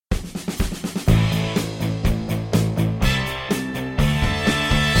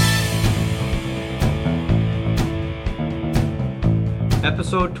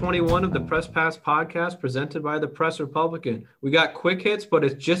episode 21 of the Press Pass podcast presented by the Press Republican. We got quick hits, but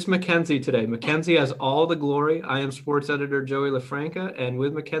it's just Mackenzie today. Mackenzie has all the glory. I am sports editor Joey LaFranca, and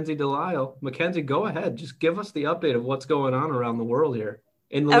with Mackenzie Delisle. Mackenzie, go ahead. Just give us the update of what's going on around the world here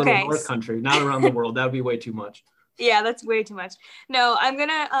in the little North country. Not around the world. That would be way too much. Yeah, that's way too much. No, I'm going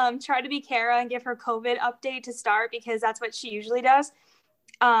to try to be Kara and give her COVID update to start because that's what she usually does.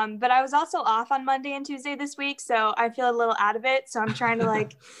 But I was also off on Monday and Tuesday this week, so I feel a little out of it. So I'm trying to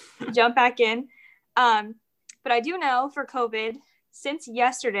jump back in. But I do know for COVID, since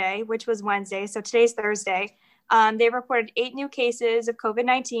yesterday, which was Wednesday, so today's Thursday, they reported 8 new cases of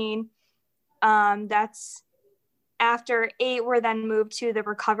COVID-19. That's after 8 were then moved to the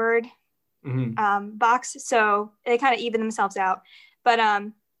recovered box. So they kind of even themselves out. But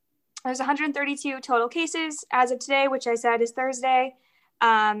there's 132 total cases as of today, which I said is Thursday.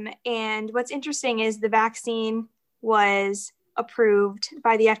 And what's interesting is the vaccine was approved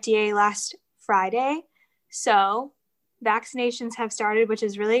by the FDA last Friday. So vaccinations have started, which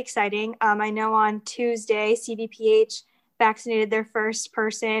is really exciting. I know on Tuesday, CVPH vaccinated their first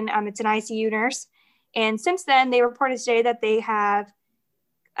person. It's an ICU nurse. And since then, they reported today that they have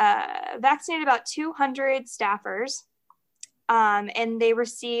vaccinated about 200 staffers. And they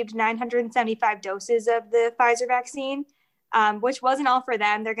received 975 doses of the Pfizer vaccine. Which wasn't all for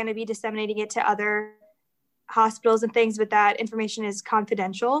them. They're going to be disseminating it to other hospitals and things, but that information is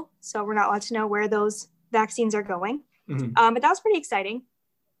confidential. So we're not allowed to know where those vaccines are going. But that was pretty exciting.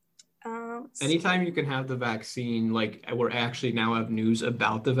 Anytime you can have the vaccine, we're actually now have news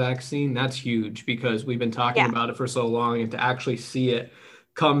about the vaccine, that's huge because we've been talking about it for so long, and to actually see it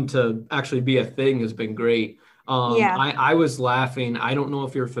come to actually be a thing has been great. I was laughing. I don't know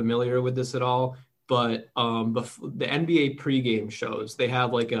if you're familiar with this at all. But the NBA pregame shows, they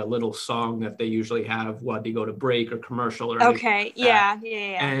have a little song that they usually have while they go to break or commercial or okay, yeah.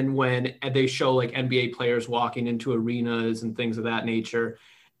 And when they show NBA players walking into arenas and things of that nature,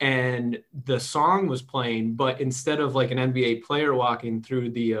 and the song was playing, but instead of an NBA player walking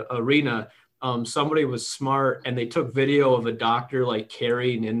through the arena, somebody was smart and they took video of a doctor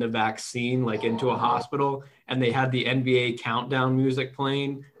carrying in the vaccine into a hospital, and they had the NBA countdown music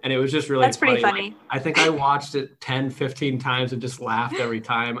playing, and it was just really That's pretty funny. I think I watched it 10-15 times and just laughed every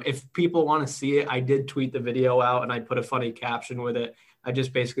time. If people want to see it, I did tweet the video out and I put a funny caption with it. I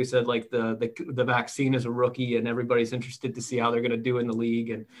just basically said the vaccine is a rookie and everybody's interested to see how they're going to do in the league,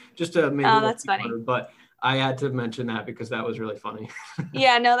 and just to make it that's funny. But I had to mention that because that was really funny.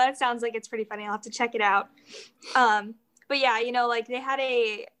 Yeah, no, that sounds like it's pretty funny. I'll have to check it out. But yeah, they had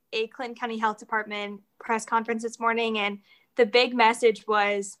a Clinton County Health Department press conference this morning, and the big message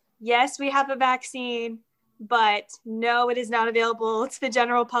was, yes, we have a vaccine, but no, it is not available to the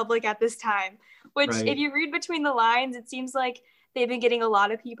general public at this time, which if you read between the lines, it seems like they've been getting a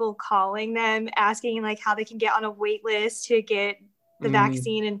lot of people calling them, asking how they can get on a wait list to get the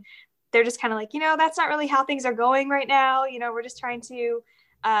vaccine. And they're just kind of that's not really how things are going right now. We're just trying to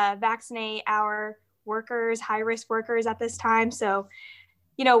vaccinate our workers, high-risk workers at this time. So,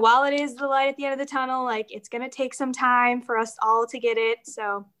 while it is the light at the end of the tunnel, it's going to take some time for us all to get it.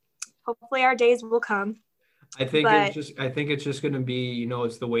 So hopefully our days will come. I think it's just going to be,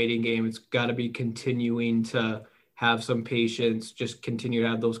 it's the waiting game. It's got to be continuing to have some patience, just continue to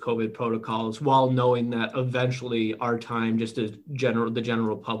have those COVID protocols while knowing that eventually our time, just as the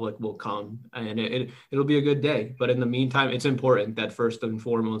general public will come, and it'll be a good day. But in the meantime, it's important that first and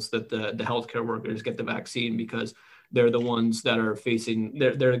foremost that the healthcare workers get the vaccine, because they're the ones that are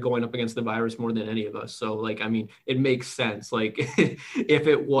they're going up against the virus more than any of us. So it makes sense. If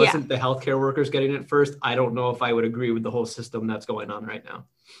it wasn't the healthcare workers getting it first, I don't know if I would agree with the whole system that's going on right now.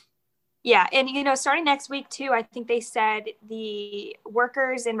 Yeah. And, starting next week too, I think they said the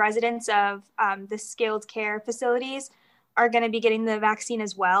workers and residents of the skilled care facilities are going to be getting the vaccine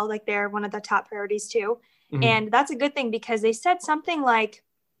as well. They're one of the top priorities too. And that's a good thing, because they said something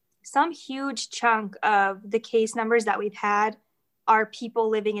some huge chunk of the case numbers that we've had are people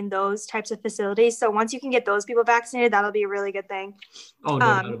living in those types of facilities. So once you can get those people vaccinated, that'll be a really good thing. Oh, no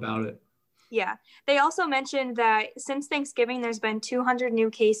doubt about it. Yeah. They also mentioned that since Thanksgiving, there's been 200 new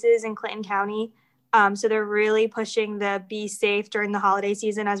cases in Clinton County. So they're really pushing the be safe during the holiday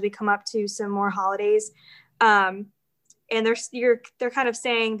season as we come up to some more holidays. And they're kind of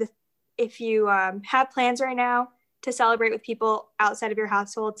saying that if you have plans right now to celebrate with people outside of your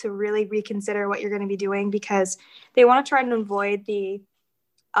household, to really reconsider what you're going to be doing, because they want to try and avoid the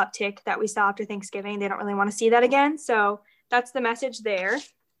uptick that we saw after Thanksgiving. They don't really want to see that again. So that's the message there.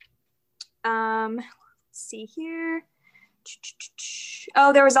 Let's see here.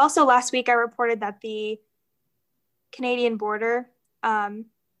 Oh, there was also last week I reported that the Canadian border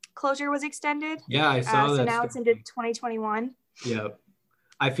closure was extended. Yeah, I saw so that now story. it's into 2021. Yeah.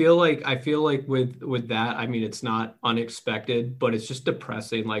 I feel like with that, I mean, it's not unexpected, but it's just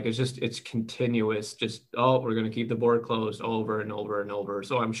depressing. Like it's continuous. Just, oh, we're gonna keep the board closed over and over and over.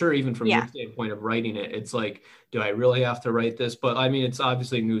 So I'm sure even from your Yeah. standpoint of writing it, it's like, do I really have to write this? But I mean, it's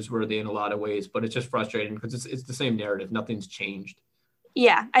obviously newsworthy in a lot of ways, but it's just frustrating because it's the same narrative. Nothing's changed.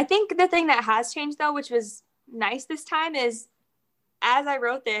 Yeah. I think the thing that has changed though, which was nice this time, is as I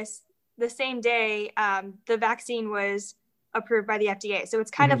wrote this, the same day, the vaccine was approved by the FDA. So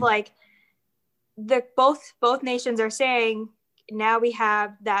it's kind of like both nations are saying now we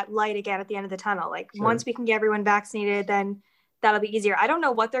have that light again at the end of the tunnel. Like once we can get everyone vaccinated, then that'll be easier. I don't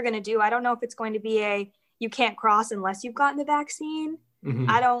know what they're going to do. I don't know if it's going to be you can't cross unless you've gotten the vaccine.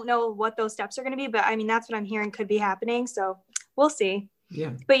 I don't know what those steps are going to be, but I mean, that's what I'm hearing could be happening. So we'll see.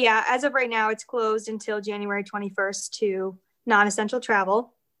 Yeah. But yeah, as of right now, it's closed until January 21st to non-essential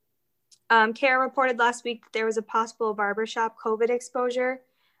travel. Kara reported last week that there was a possible barbershop COVID exposure.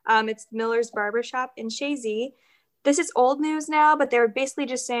 It's Miller's Barbershop in Chazy. This is old news now, but they were basically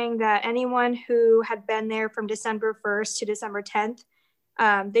just saying that anyone who had been there from December 1st to December 10th,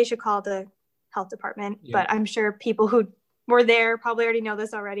 they should call the health department. Yeah. But I'm sure people who were there probably already know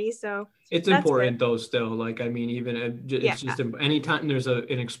this already. So it's important though still. Like, I mean, even it's just anytime there's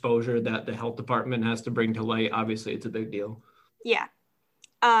an exposure that the health department has to bring to light, obviously it's a big deal. Yeah.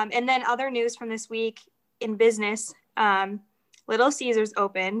 And then other news from this week in business, Little Caesars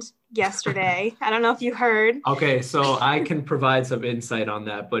opened yesterday. I don't know if you heard. Okay, so I can provide some insight on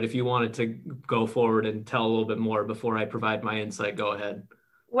that, but if you wanted to go forward and tell a little bit more before I provide my insight, go ahead.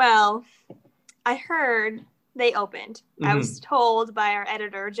 Well, I heard they opened. I was told by our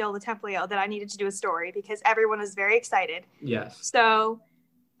editor, Jill LaTemplio, that I needed to do a story because everyone was very excited. Yes. So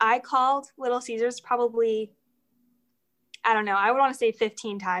I called Little Caesars probably, I don't know, I would want to say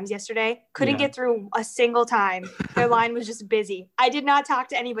 15 times yesterday. Couldn't get through a single time. Their line was just busy. I did not talk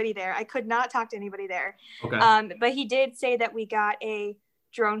to anybody there. I could not talk to anybody there. Okay. But he did say that we got a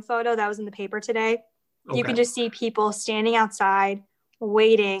drone photo that was in the paper today. Okay. You can just see people standing outside,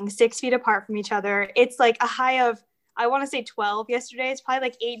 waiting 6 feet apart from each other. It's like a high of, I want to say 12 yesterday. It's probably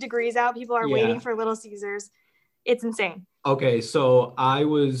like 8 degrees out. People are waiting for Little Caesars. It's insane. Okay, so I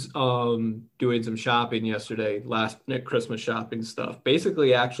was doing some shopping yesterday, last Christmas shopping stuff.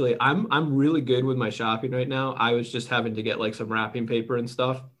 Basically, actually, I'm really good with my shopping right now. I was just having to get like some wrapping paper and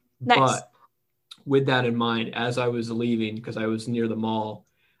stuff. Nice. But with that in mind, as I was leaving, because I was near the mall,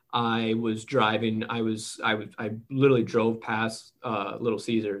 I was driving. I literally drove past Little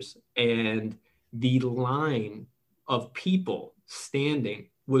Caesars, and the line of people standing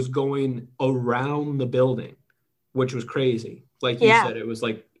was going around the building, which was crazy. Like you said, it was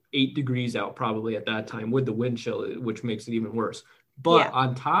like 8 degrees out probably at that time with the wind chill, which makes it even worse. But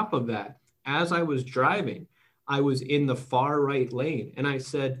on top of that, as I was driving, I was in the far right lane, and I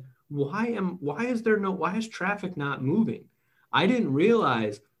said, why is traffic not moving? I didn't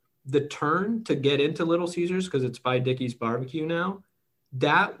realize the turn to get into Little Caesars, because it's by Dickey's Barbecue now,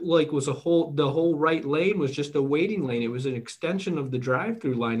 that like was the whole right lane was just a waiting lane. It was an extension of the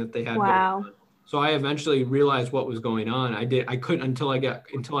drive-through line that they had. Wow. So I eventually realized what was going on. I couldn't until I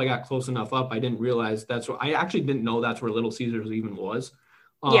got close enough up. I didn't realize I actually didn't know that's where Little Caesars even was.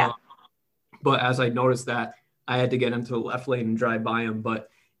 But as I noticed that, I had to get into the left lane and drive by them. But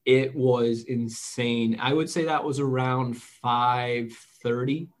it was insane. I would say that was around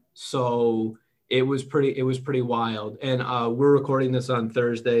 5:30. So it was pretty wild. And we're recording this on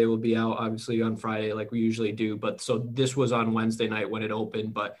Thursday. It will be out obviously on Friday like we usually do. But so this was on Wednesday night when it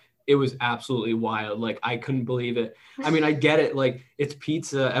opened, but it was absolutely wild. Like I couldn't believe it. I mean, I get it. Like it's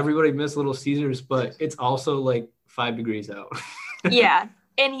pizza. Everybody missed Little Caesars, but it's also like 5 degrees out. Yeah.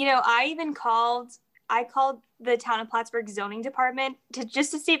 And I called the town of Plattsburgh zoning department to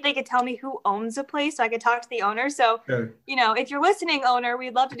see if they could tell me who owns the place so I could talk to the owner. So, if you're listening, owner,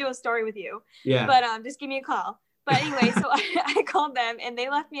 we'd love to do a story with you. Yeah. But just give me a call. But anyway, so I called them and they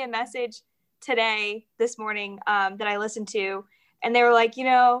left me a message this morning that I listened to. And they were like,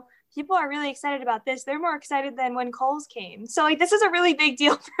 people are really excited about this. They're more excited than when Kohl's came. So like, this is a really big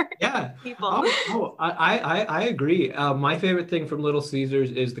deal for people. I agree. My favorite thing from Little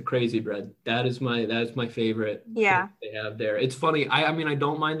Caesars is the crazy bread. That is my favorite. Yeah. They have there. It's funny. I mean, I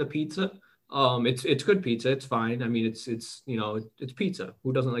don't mind the pizza. It's good pizza. It's fine. I mean, it's pizza.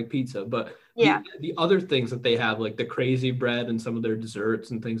 Who doesn't like pizza? But the other things that they have, like the crazy bread and some of their desserts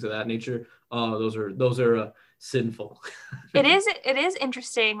and things of that nature. Those are sinful. It is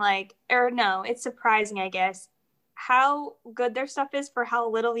interesting. It's surprising, I guess, how good their stuff is for how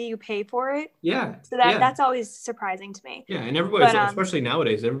little you pay for it. Yeah. So that's always surprising to me. Yeah, and everybody's, especially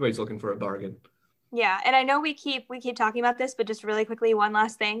nowadays, everybody's looking for a bargain. Yeah, and I know we keep talking about this, but just really quickly, one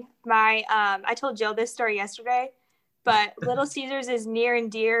last thing. I told Jill this story yesterday, but Little Caesars is near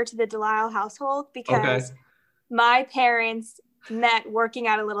and dear to the Delisle household because my parents met working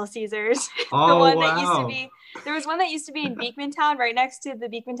at a Little Caesars. There was one that used to be in Beekmantown, right next to the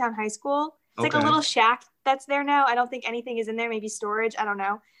Beekmantown High School. It's like a little shack that's there now. I don't think anything is in there, maybe storage. I don't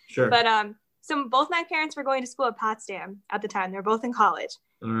know. Sure. But so both my parents were going to school at Potsdam at the time. They're both in college.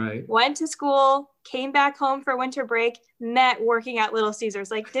 All right. Went to school, came back home for winter break, met working at Little Caesars.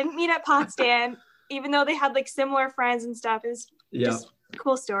 Like, didn't meet at Potsdam, even though they had like similar friends and stuff. It was just a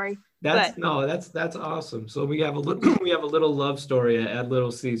cool story. That's awesome. So we have a little love story at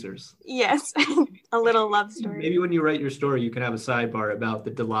Little Caesars. Yes, a little love story. Maybe when you write your story, you can have a sidebar about the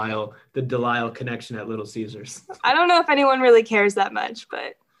Delisle connection at Little Caesars. I don't know if anyone really cares that much,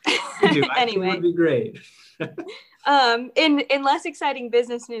 but anyway, it would be great. In less exciting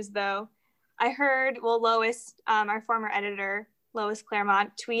business news, though, I heard Lois, our former editor, Lois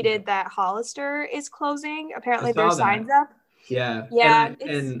Claremont, tweeted that Hollister is closing. Apparently, their signs up. Yeah.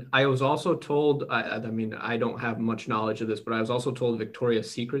 And I was also told, I mean, I don't have much knowledge of this, but I was also told Victoria's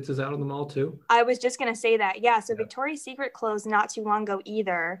Secrets is out on the mall too. I was just going to say that. Yeah. So Victoria's Secret closed not too long ago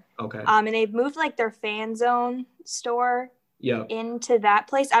either. Okay. And they've moved like their Fan Zone store into that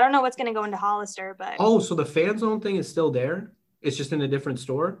place. I don't know what's going to go into Hollister, but. Oh, so the Fan Zone thing is still there? It's just in a different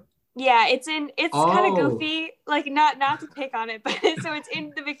store? Yeah, it's kind of goofy, like not to pick on it, but so it's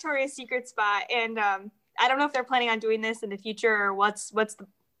in the Victoria's Secret spot. And, I don't know if they're planning on doing this in the future or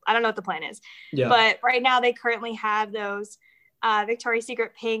I don't know what the plan is. Yeah. But right now they currently have those Victoria's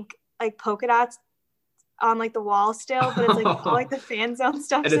Secret pink like polka dots on like the wall still, but it's like all like the Fan Zone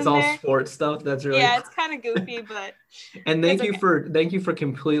stuff. And it's all sports stuff. That's really it's kind of goofy, but and thank you for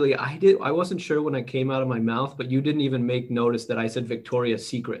completely. I wasn't sure when it came out of my mouth, but you didn't even make notice that I said Victoria's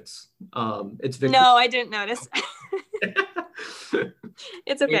Secrets. No, I didn't notice.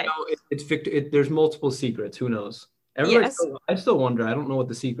 It's okay. There's multiple secrets. Who knows? I still wonder. I don't know what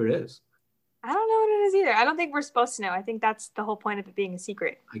the secret is. I don't know what it is either. I don't think we're supposed to know. I think that's the whole point of it being a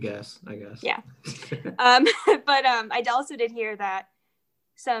secret. I guess. Yeah. But I also did hear that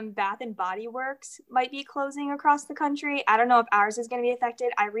some Bath and Body Works might be closing across the country. I don't know if ours is going to be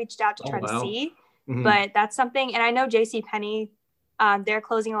affected. I reached out to try to see, but that's something. And I know JCPenney, they're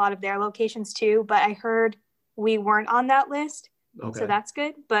closing a lot of their locations too, but I heard we weren't on that list. Okay. So that's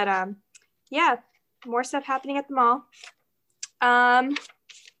good. But more stuff happening at the mall.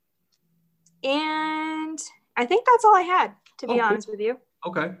 And I think that's all I had, to be honest with you.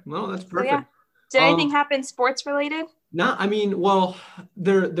 Okay. Well, that's perfect. So, did anything happen sports related? No, I mean, well,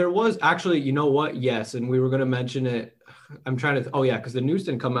 there was actually, you know what? Yes. And we were going to mention it. I'm trying to, because the news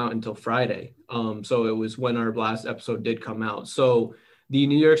didn't come out until Friday. So it was when our last episode did come out. So the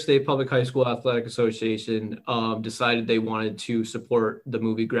New York State Public High School Athletic Association decided they wanted to support the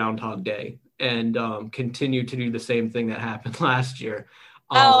movie Groundhog Day and continue to do the same thing that happened last year.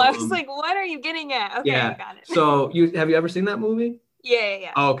 I was like, what are you getting at? Okay, I got it. So have you ever seen that movie?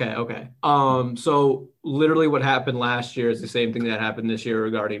 Yeah. Okay. So literally what happened last year is the same thing that happened this year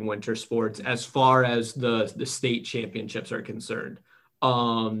regarding winter sports as far as the state championships are concerned.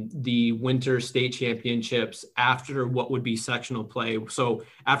 The winter state championships after what would be sectional play. So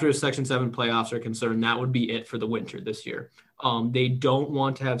after the Section 7 playoffs are concerned, that would be it for the winter this year. They don't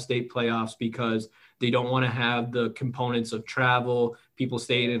want to have state playoffs because they don't want to have the components of travel, people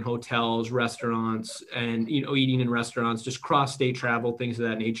staying in hotels, restaurants, and, eating in restaurants, just cross-state travel, things of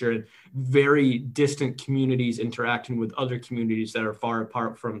that nature, and very distant communities interacting with other communities that are far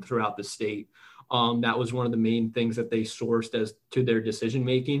apart from throughout the state. That was one of the main things that they sourced as to their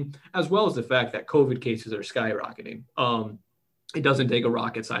decision-making, as well as the fact that COVID cases are skyrocketing. It doesn't take a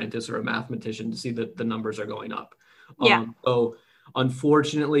rocket scientist or a mathematician to see that the numbers are going up. So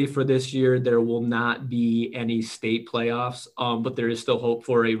unfortunately for this year, there will not be any state playoffs, but there is still hope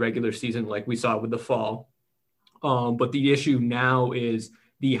for a regular season like we saw with the fall. But the issue now is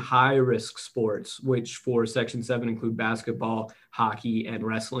the high-risk sports, which for Section 7 include basketball, hockey, and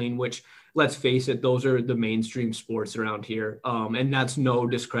wrestling, which, let's face it, those are the mainstream sports around here. And that's no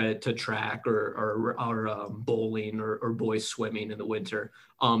discredit to track or bowling or boys swimming in the winter.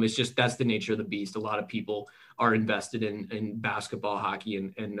 It's just that's the nature of the beast. A lot of people are invested in basketball, hockey,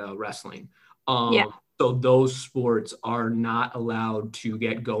 and wrestling. So those sports are not allowed to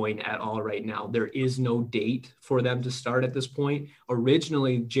get going at all right now. There is no date for them to start at this point.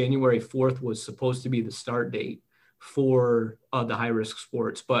 Originally, January 4th was supposed to be the start date for the high-risk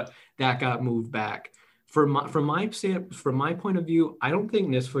sports, but that got moved back. from my point of view, I don't think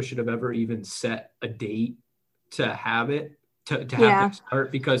NISFA should have ever even set a date to have it to have it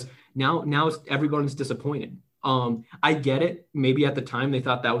start, because now everyone's disappointed. I get it. Maybe at the time they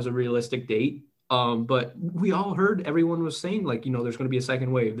thought that was a realistic date. But we all heard everyone was saying, like, there's going to be a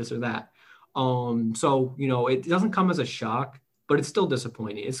second wave, this or that. So, it doesn't come as a shock, but it's still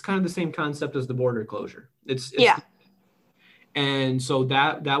disappointing. It's kind of the same concept as the border closure. It's and so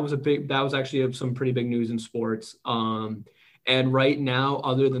that was actually some pretty big news in sports. And right now,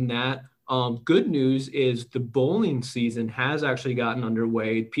 other than that, good news is the bowling season has actually gotten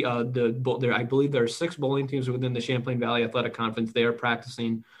underway. I believe there are 6 bowling teams within the Champlain Valley Athletic Conference. They are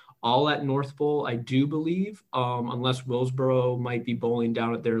practicing all at North Bowl, I do believe, unless Willsboro might be bowling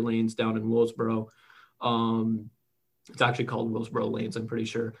down at their lanes down in Willsboro. It's actually called Willsboro Lanes, I'm pretty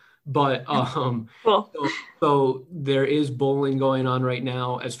sure. But cool. so there is bowling going on right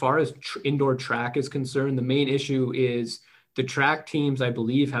now. As far as indoor track is concerned, the main issue is the track teams, I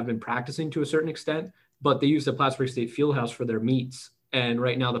believe, have been practicing to a certain extent, but they use the Plattsburgh State Fieldhouse for their meets. And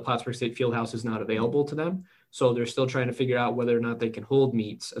right now the Plattsburgh State Fieldhouse is not available to them. So they're still trying to figure out whether or not they can hold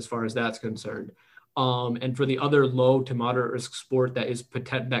meets as far as that's concerned. And for the other low to moderate risk sport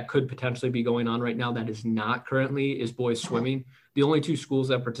that could potentially be going on right now that is not currently is boys swimming. The only 2 schools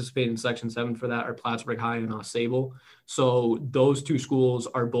that participate in Section 7 for that are Plattsburgh High and Sable. So those 2 schools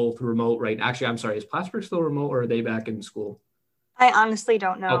are both remote right now. Actually, I'm sorry, is Plattsburgh still remote or are they back in school? I honestly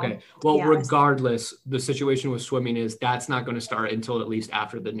don't know. Okay. Well, regardless, the situation with swimming is that's not going to start until at least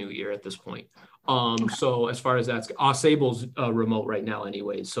after the new year at this point. So as far as that's, Sable's remote right now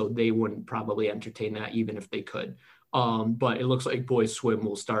anyway, so they wouldn't probably entertain that even if they could. But it looks like boys swim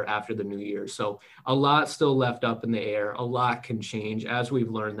will start after the new year. So a lot still left up in the air. A lot can change, as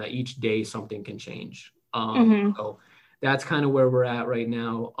we've learned that each day something can change. So that's kind of where we're at right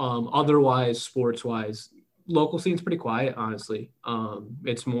now. Otherwise, sports wise, local scene's pretty quiet, honestly.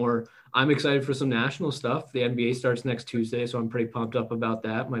 It's more, I'm excited for some national stuff. The NBA starts next Tuesday, so I'm pretty pumped up about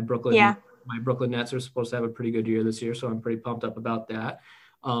that. My Brooklyn Nets are supposed to have a pretty good year this year, so I'm pretty pumped up about that.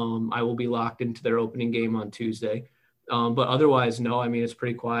 I will be locked into their opening game on Tuesday. But otherwise, no, I mean, it's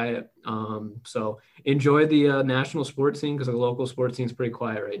pretty quiet. So enjoy the national sports scene, because the local sports scene is pretty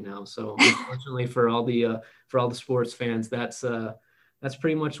quiet right now. So unfortunately for all the sports fans, that's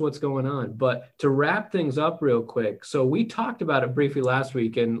pretty much what's going on. But to wrap things up real quick, so we talked about it briefly last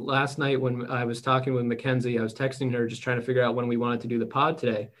week, and last night when I was talking with Mackenzie, I was texting her just trying to figure out when we wanted to do the pod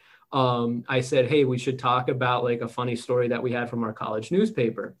today. I said, hey, we should talk about like a funny story that we had from our college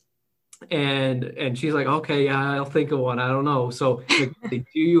newspaper. And she's like, okay, yeah, I'll think of one. I don't know. So do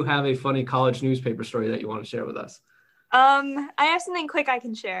you have a funny college newspaper story that you want to share with us? I have something quick I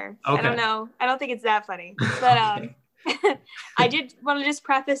can share. Okay. I don't know. I don't think it's that funny, but I did want to just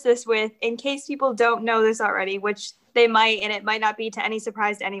preface this with, in case people don't know this already, which they might, and it might not be to any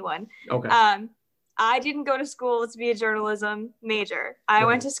surprise to anyone. Okay. I didn't go to school to be a journalism major. I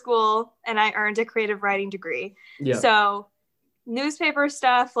went to school and I earned a creative writing degree. Yeah. So newspaper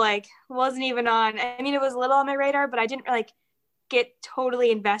stuff wasn't even on. I mean, it was a little on my radar, but I didn't get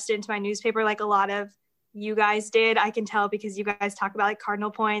totally invested into my newspaper like a lot of you guys did. I can tell because you guys talk about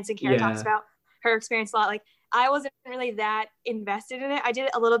Cardinal Points, and Kara talks about her experience a lot. I wasn't really that invested in it. I did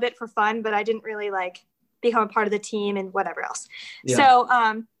it a little bit for fun, but I didn't really become a part of the team and whatever else. Yeah.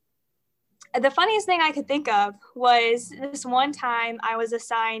 So the funniest thing I could think of was this one time I was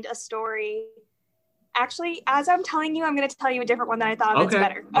assigned a story. Actually, as I'm telling you, I'm going to tell you a different one that I thought of that's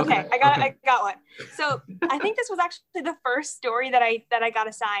better. Okay. I got one. So I think this was actually the first story that I got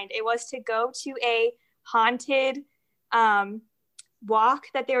assigned. It was to go to a haunted walk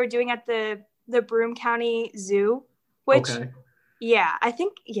that they were doing at the Broome County Zoo, which whatever.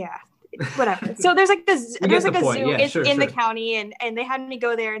 So there's a zoo in the county, and they had me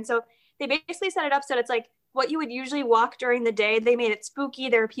go there. And so they basically set it up so it's what you would usually walk during the day. They made it spooky.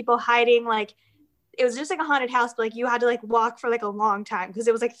 There were people hiding. It was just a haunted house, but you had to walk for a long time because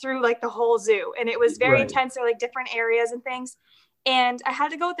it was through the whole zoo, and it was very intense. There were different areas and things. And I had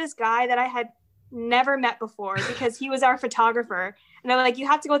to go with this guy that I had never met before because he was our photographer. And they were you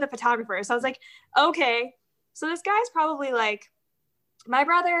have to go with a photographer. So I was okay. So this guy's probably my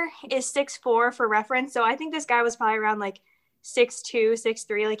brother is 6'4" for reference. So I think this guy was probably around 6'2",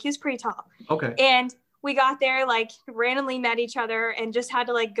 6'3". He was pretty tall. Okay. And we got there, randomly met each other and just had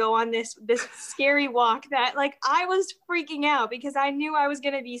to go on this scary walk that I was freaking out because I knew I was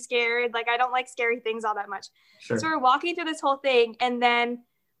going to be scared. I don't like scary things all that much. Sure. So we're walking through this whole thing, and then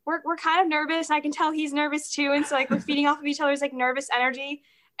we're kind of nervous. I can tell he's nervous too. And so we're feeding off of each other's nervous energy.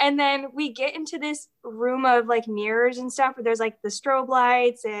 And then we get into this room of mirrors and stuff where there's the strobe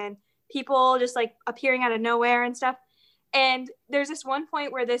lights and people just like appearing out of nowhere and stuff. And there's this one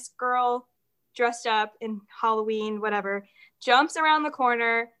point where this girl dressed up in Halloween, whatever, jumps around the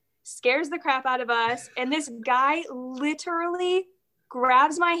corner, scares the crap out of us. And this guy literally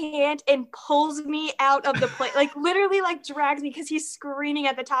grabs my hand and pulls me out of the place, like literally like drags me because he's screaming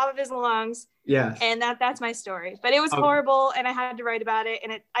at the top of his lungs. Yeah. And that's my story. But it was horrible, and I had to write about it.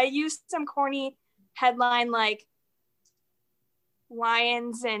 And I used some corny headline like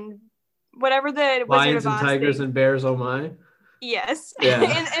lions and whatever the Lions and tigers thing. And bears, oh my. Yes. Yeah.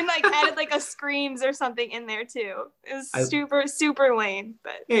 and like added like a screams or something in there too. It was super lame,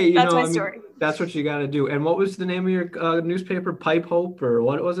 but hey, that's my story. That's what you got to do. And what was the name of your newspaper? Pipe Hope, or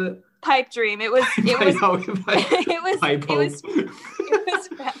what was it? Pipe Dream. It was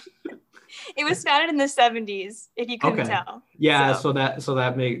It was founded in the 70s, if you couldn't tell. Yeah, so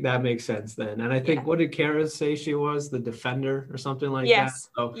that makes sense then. And I think what did Kara say she was? The Defender or something like that?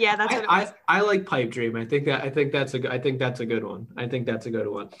 So yeah, that's what it was. I like Pipe Dream. I think that's a good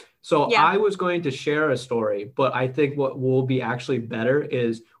one. So I was going to share a story, but I think what will be actually better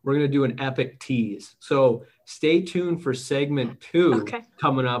is we're going to do an epic tease. So stay tuned for segment 2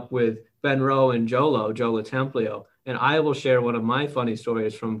 coming up with Ben Rowe and Joe Latemplio. And I will share one of my funny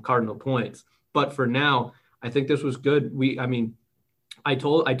stories from Cardinal Points. But for now, I think this was good. I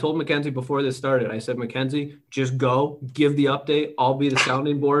told Mackenzie before this started, I said, Mackenzie, just go, give the update. I'll be the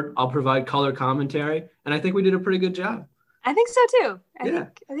sounding board. I'll provide color commentary. And I think we did a pretty good job. I think so too. I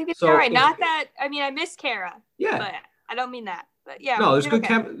think it's all right. Not that, I miss Kara. Yeah. But I don't mean that. But yeah. No, there's good.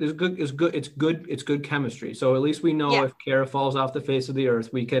 It's good chemistry. So at least we know if Kara falls off the face of the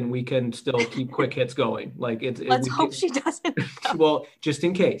earth, we can still keep quick hits going. Like Let's hope she doesn't. Well, just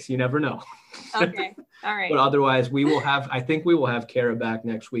in case, you never know. Okay. All right. But otherwise, I think we will have Kara back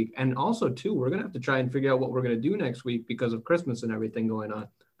next week. And also too, we're gonna have to try and figure out what we're gonna do next week because of Christmas and everything going on.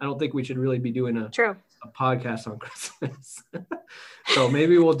 I don't think we should really be doing a podcast on Christmas. So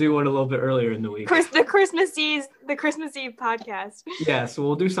maybe we'll do one a little bit earlier in the week. The Christmas Eve podcast. Yeah, so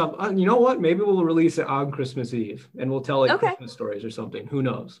we'll do some. You know what? Maybe we'll release it on Christmas Eve, and we'll tell Christmas stories or something. Who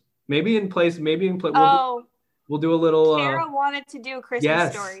knows? Maybe in place. We'll do a little. Kara wanted to do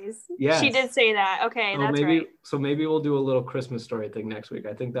Christmas stories. Yeah, she did say that. Okay, that's right. So maybe we'll do a little Christmas story thing next week.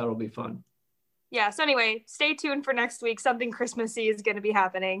 I think that'll be fun. Yeah, so anyway, stay tuned for next week. Something Christmassy is going to be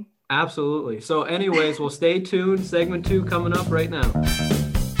happening. Absolutely. So anyways, we'll stay tuned. Segment 2 coming up right now.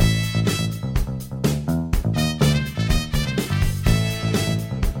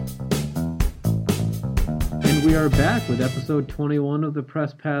 And we are back with episode 21 of the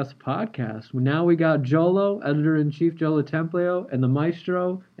Press Pass podcast. Now we got Jolo, editor-in-chief Joe Latemplio, and the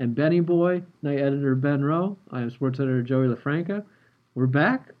maestro and Benny Boy, night editor Ben Rowe. I am sports editor Joey LaFranca. We're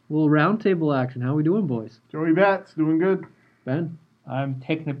back. A little roundtable action. How we doing, boys? Joey Batts, doing good. Ben? I'm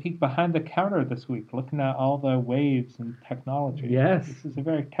taking a peek behind the counter this week, looking at all the waves and technology. Yes. This is a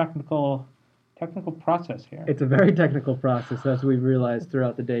very technical process here. It's a very technical process, as we've realized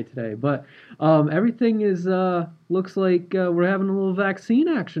throughout the day today. But everything is looks like we're having a little vaccine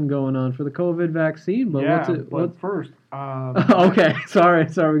action going on for the COVID vaccine. But first... okay, sorry,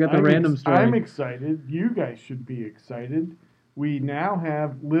 we got the random story. I'm excited. You guys should be excited. We now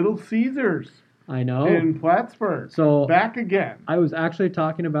have Little Caesars. I know. In Plattsburgh. So back again. I was actually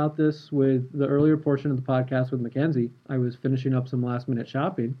talking about this with the earlier portion of the podcast with Mackenzie. I was finishing up some last minute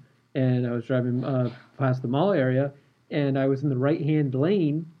shopping, and I was driving past the mall area, and I was in the right-hand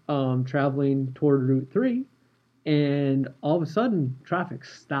lane traveling toward Route 3, and all of a sudden, traffic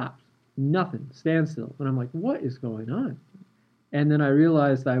stops. Nothing. Standstill. And I'm like, what is going on? And then I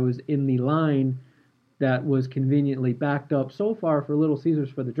realized I was in the line that was conveniently backed up so far for Little Caesars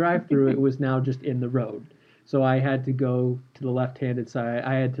for the drive-thru, it was now just in the road. So I had to go to the left-handed side.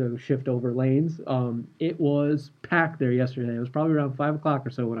 I had to shift over lanes. It was packed there yesterday. It was probably around 5 o'clock or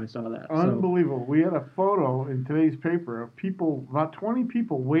so when I saw that. Unbelievable. So, we had a photo in today's paper of people, about 20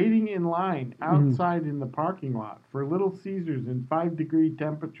 people waiting in line outside in the parking lot for Little Caesars in 5-degree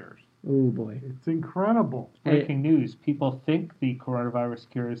temperatures. Oh, boy. It's incredible. Breaking news. People think the coronavirus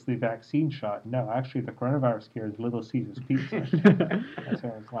cure is the vaccine shot. No, actually, the coronavirus cure is Little Caesars pizza. That's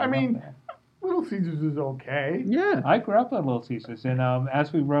how it's Little Caesars is okay. Yeah. I grew up at Little Caesars, and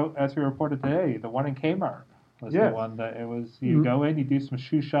as we reported today, the one in Kmart was the one that it was. You go in, you do some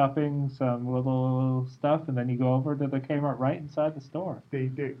shoe shopping, some little stuff, and then you go over to the Kmart right inside the store.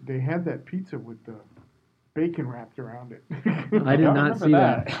 They had that pizza with the bacon wrapped around it. I did not see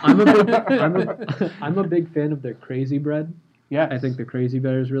that. I'm a big fan of their crazy bread. Yeah, I think the crazy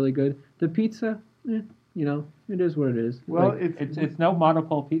bread is really good. The pizza, it is what it is. Well, Like, it's no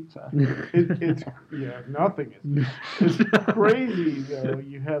monopole pizza. it's nothing is. It's crazy though.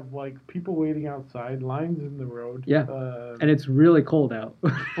 You have like people waiting outside, lines in the road. Yeah. And it's really cold out.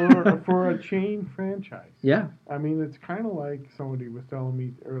 for a chain franchise. Yeah. I mean, it's kind of like somebody was telling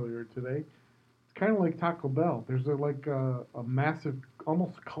me earlier today. It's kind of like Taco Bell. There's a massive,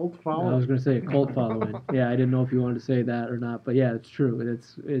 almost cult following. I was going to say a cult following. Yeah, I didn't know if you wanted to say that or not, but yeah, it's true.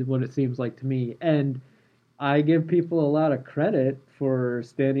 It's what it seems like to me. And I give people a lot of credit for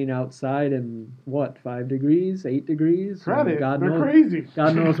standing outside in 5 degrees, 8 degrees. Credit? God They're knows, crazy.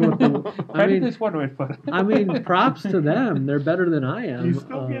 God knows what the. Credit is one way to put it. I mean, props to them. They're better than I am. You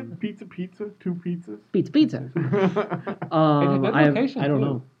still get pizza, 2 pizzas. Pizza. I don't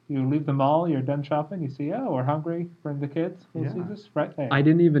know. You leave the mall, you're done shopping, you see, we're hungry, bring the kids. We'll see this right there. I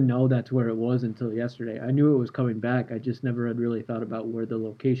didn't even know that's where it was until yesterday. I knew it was coming back. I just never had really thought about where the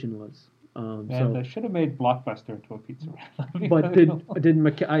location was. They should have made Blockbuster into a pizzeria.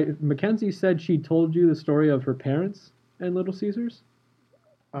 But Mackenzie said she told you the story of her parents and Little Caesars?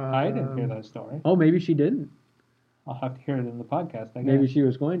 I didn't hear that story. Oh, maybe she didn't. I'll have to hear it in the podcast, I guess. Maybe she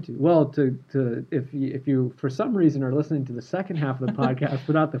was going to. Well, if you for some reason are listening to the second half of the podcast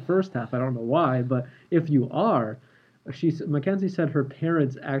but not the first half, I don't know why, but if you are, Mackenzie said her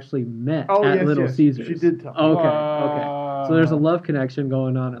parents actually met at Little Caesars. She did tell me. Okay. So there's a love connection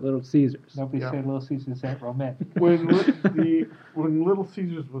going on at Little Caesars. Nobody said Little Caesars ain't romantic. When Little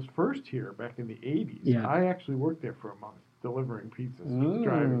Caesars was first here back in the 80s, I actually worked there for a month. Delivering pizzas,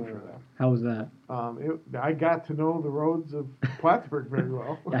 driving for them. How was that? I got to know the roads of Plattsburgh very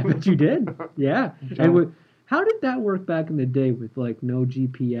well. I bet you did. Yeah. And how did that work back in the day with like no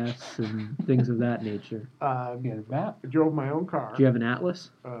GPS and things of that nature? You had a map. I drove my own car. Do you have an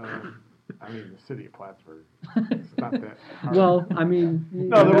atlas? I mean, the city of Plattsburgh. It's not that hard. Well, I mean...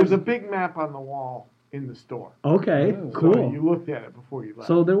 No, there was a big map on the wall in the store. Okay, cool. So you looked at it before you left.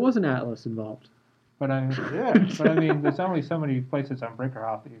 So there was an atlas involved. But I mean, there's only so many places on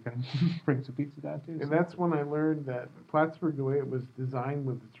Brinkerhoff that you can bring some pizza down to. And that's when I learned that Plattsburgh, the way it was designed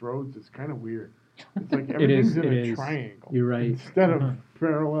with its roads, is kind of weird. It's like everything's in a triangle. You're right. Instead of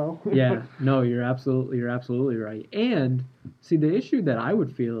parallel. Yeah, no, you're absolutely right. And see, the issue that I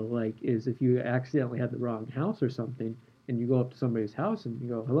would feel like is if you accidentally had the wrong house or something, and you go up to somebody's house and you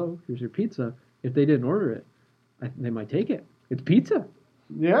go, "Hello, here's your pizza." If they didn't order it, they might take it. It's pizza.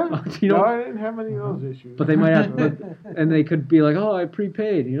 Yeah, I didn't have any of those issues. But they might have, and they could be like, "Oh, I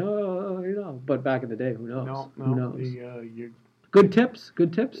prepaid," But back in the day, who knows? No, who knows? Good tips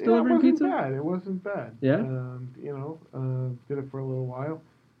delivering pizza. It wasn't bad. Yeah. Did it for a little while,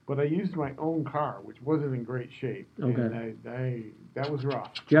 but I used my own car, which wasn't in great shape. Okay. And that was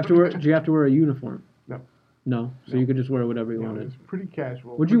rough. Do you have to wear a uniform? No. No. So you could just wear whatever you wanted. It was pretty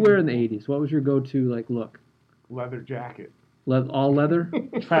casual. What'd you wear in the '80s? What was your go-to look? Leather jacket. All leather?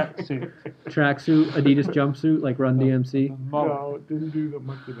 Tracksuit, Adidas jumpsuit, like Run DMC? No, it didn't do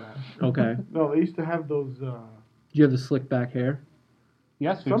much of that. Okay. No, they used to have those... Do you have the slick back hair?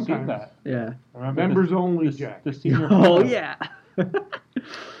 Yes, we've seen that. Yeah. Members only jacket. The senior yeah.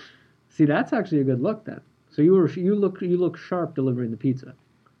 See, that's actually a good look then. So you look sharp delivering the pizza.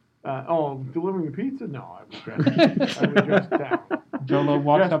 Delivering the pizza? No, I was dressed down.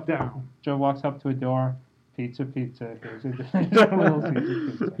 Joe walks up to a door. Pizza. Here's your Little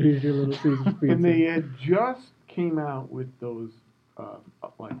Caesars pizza. Here's your Little Caesars pizza. And they had just came out with those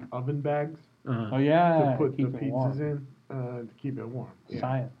oven bags. Uh-huh. Oh yeah, to put the keep it pizzas warm. in to keep it warm. Yeah.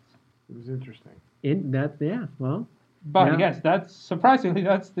 Science. It was interesting. But yes, that's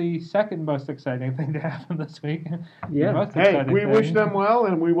the second most exciting thing to happen this week. Yeah. Hey, we wish them well,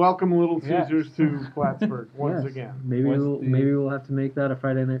 and we welcome Little Caesars to Plattsburgh once again. Maybe we'll have to make that a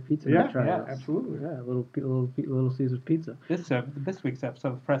Friday night pizza. Yeah, absolutely. Yeah, Little Caesars pizza. This week's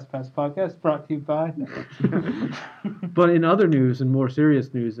episode of Press Pass Podcast brought to you by. But in other news and more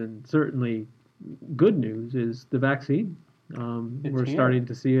serious news, and certainly good news, is the vaccine. We're starting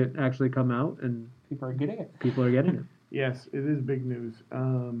to see it actually come out, and people are getting it. Yes, it is big news.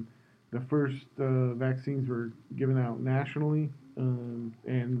 The first vaccines were given out nationally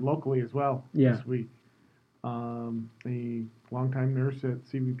and locally as well this week. A longtime nurse at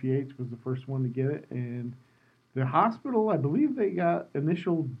CVPH was the first one to get it, and the hospital, I believe they got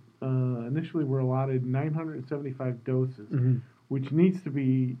initially were allotted 975 doses, which needs to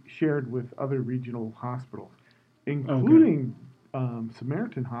be shared with other regional hospitals, including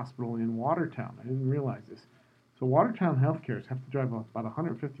Samaritan Hospital in Watertown. I didn't realize this. So Watertown Healthcares have to drive about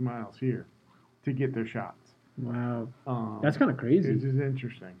 150 miles here to get their shots. Wow. That's kind of crazy. It is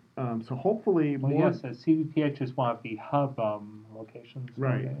interesting. So hopefully yes, CVPHs want to be hub locations for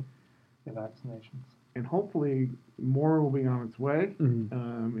right. the vaccinations. and hopefully more will be on its way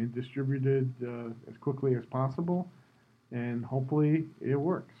and distributed as quickly as possible, and hopefully it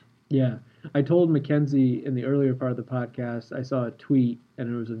works. Yeah. I told Mackenzie in the earlier part of the podcast, I saw a tweet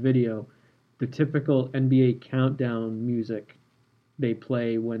and it was a video, the typical NBA countdown music they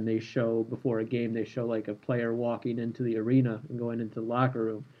play when they show before a game. They show like a player walking into the arena and going into the locker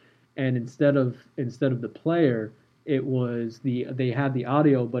room, and instead of the player, it was they had the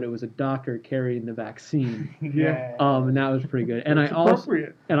audio, but it was a doctor carrying the vaccine. Yeah. And that was pretty good. And It's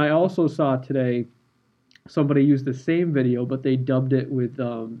appropriate. I also saw today somebody used the same video, but they dubbed it with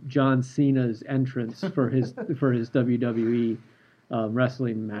John Cena's entrance for his WWE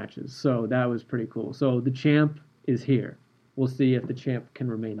wrestling matches. So that was pretty cool. So the champ is here. We'll see if the champ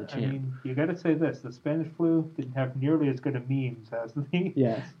can remain the champ. I mean, you got to say this: the Spanish flu didn't have nearly as good a memes as the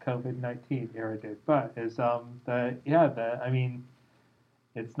COVID-19 era did. But is I mean,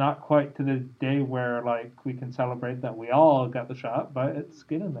 it's not quite to the day where like we can celebrate that we all got the shot, but it's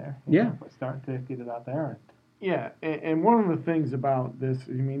getting there. We're starting to get it out there. Yeah, and one of the things about this,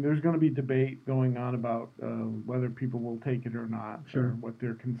 I mean, there's going to be debate going on about whether people will take it or not, or what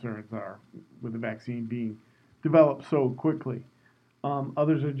their concerns are with the vaccine being developed so quickly.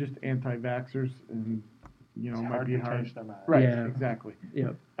 Others are just anti-vaxxers, and It's might be hard. Change their mind. Right, Yeah. exactly.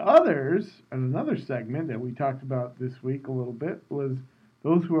 Yep. Others, and another segment that we talked about this week a little bit, was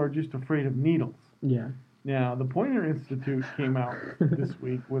those who are just afraid of needles. Yeah. Now, the Poynter Institute came out this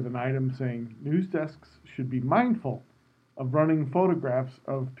week with an item saying news desks should be mindful of running photographs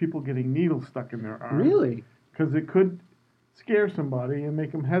of people getting needles stuck in their arms. Really? Because it could scare somebody and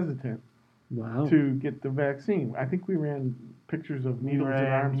make them hesitant Wow. to get the vaccine. I think we ran pictures of needles in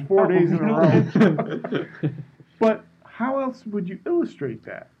arms 4 days in a row. But how else would you illustrate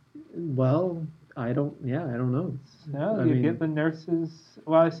that? Well, I don't know. No, you get the nurses.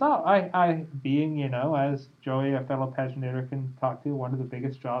 Well, I being, as Joey, a fellow paginator, can talk to, one of the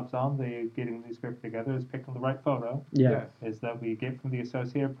biggest jobs on the getting the newspaper together is picking the right photo. Yeah. Is that we get from the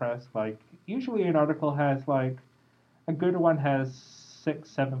Associated Press, like, usually an article has, like, a good one has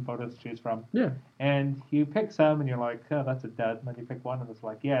 6-7 photos to choose from. Yeah. And you pick some and you're like, oh, that's a dud. And then you pick one and it's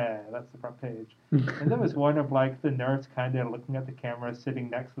like, yeah, that's the front page. And there was one of like the nurse kind of looking at the camera, sitting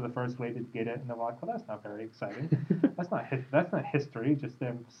next to the first lady to get it. And I'm like, well, that's not very exciting. That's not history, just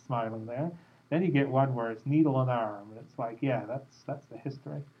them smiling there. Then you get one where it's needle and arm. And it's like, yeah, that's the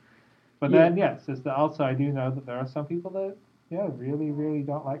history. But then, yes, also I do know that there are some people that, really, really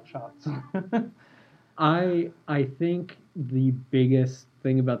don't like shots. I think the biggest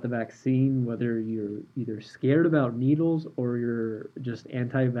thing about the vaccine, whether you're either scared about needles or you're just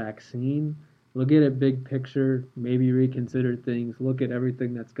anti-vaccine, look at it big picture, maybe reconsider things, look at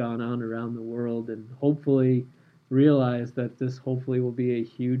everything that's gone on around the world, and hopefully realize that this hopefully will be a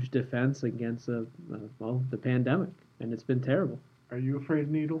huge defense against the pandemic. And it's been terrible. Are you afraid of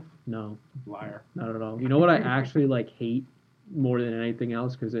needles? No. Liar. Not at all. You know what I actually hate more than anything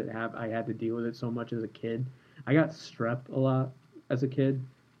else, because I had to deal with it so much as a kid. I got strep a lot as a kid.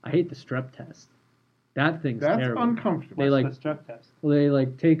 I hate the strep test. That thing's terrible. That's uncomfortable. What's the strep test? Well, they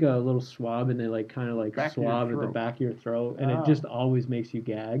take a little swab and they kind of Back swab of your at the back of your throat, and Oh. it just always makes you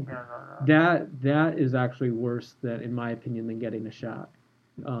gag. That is actually worse than, in my opinion, than getting a shot.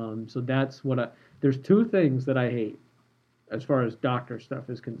 So that's there's 2 things that I hate as far as doctor stuff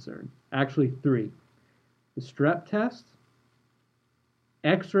is concerned. Actually 3. The strep test,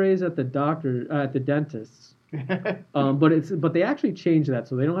 X-rays at the dentist's. But they actually changed that,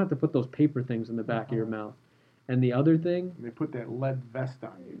 so they don't have to put those paper things in the back of your mouth. And the other thing, They put that lead vest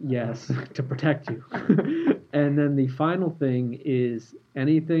on you. yes, to protect you. And then the final thing is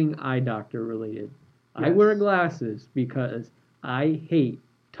anything eye doctor related. I Yes. wear glasses because I hate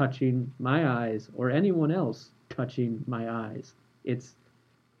touching my eyes or anyone else touching my eyes. It's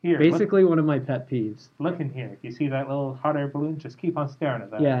Here, basically one of my pet peeves. look in here. You see that little hot air balloon? Just keep on staring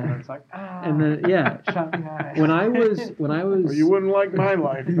at that. Yeah. And it's like, And then shot in the eye. when I was Well, you wouldn't like my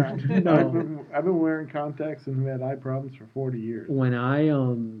life, man. No. I've been wearing contacts and had eye problems for 40 years. when I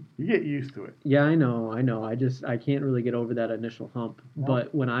You get used to it. Yeah, I know. I can't really get over that initial hump. No.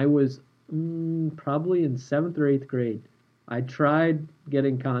 But when I was probably in 7th or 8th grade, I tried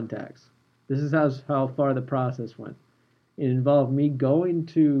getting contacts. This is how far the process went. It involved me going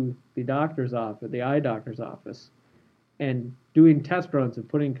to the doctor's office, the eye doctor's office, and doing test runs and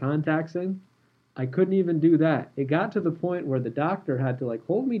putting contacts in. I couldn't even do that. It got to the point where the doctor had to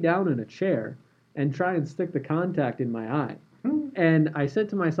hold me down in a chair and try and stick the contact in my eye. And I said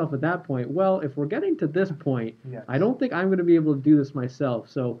to myself at that point, well, if we're getting to this point, Yes. I don't think I'm going to be able to do this myself.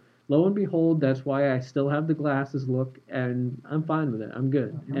 So lo and behold, that's why I still have the glasses look, and I'm fine with it. I'm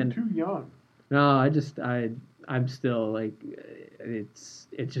good. You were And too young. No, I'm still like, it's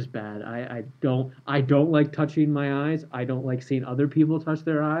just bad. I don't like touching my eyes. I don't like seeing other people touch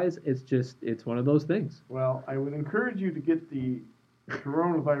their eyes. It's one of those things. Well, I would encourage you to get the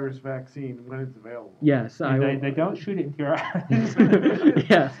coronavirus vaccine when it's available. Yes, they don't shoot it into your eyes.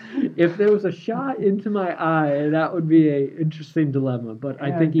 Yes, if there was a shot into my eye, that would be a interesting dilemma. But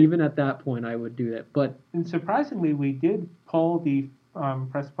I think even at that point, I would do that. But and surprisingly, we did poll the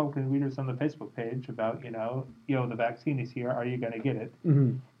Press Republican readers on the Facebook page about the vaccine is here. Are you going to get it?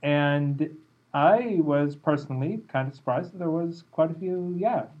 Mm-hmm. And I was personally kind of surprised that there was quite a few.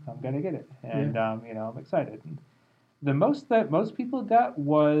 Yeah, I'm going to get it, and I'm excited. The most that most people got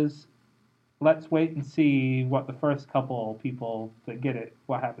was, let's wait and see what the first couple people that get it,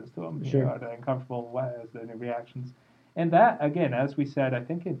 what happens to them. Sure. Are they uncomfortable? What is their reactions? And that, again, as we said, I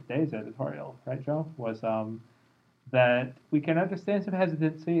think in today's editorial, right, Joe, was that we can understand some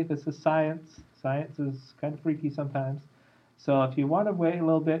hesitancy. This is science. Science is kind of freaky sometimes. So if you want to wait a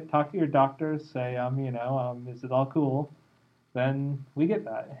little bit, talk to your doctors, say, is it all cool? Then we get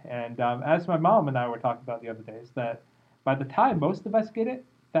that. And as my mom and I were talking about the other days, that by the time most of us get it,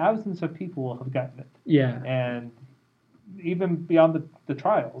 thousands of people will have gotten it. Yeah. And even beyond the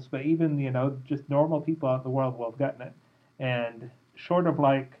trials, but even, just normal people out in the world will have gotten it. And short of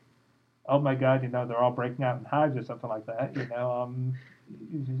like, oh my God, they're all breaking out in hives or something like that,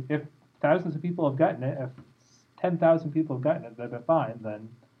 if thousands of people have gotten it, if 10,000 people have gotten it, they've been fine, then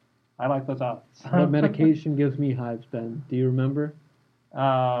I like those odds. What medication gives me hives, Ben? Do you remember?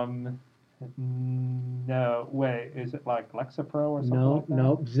 No, wait, is it like Lexapro or something like that?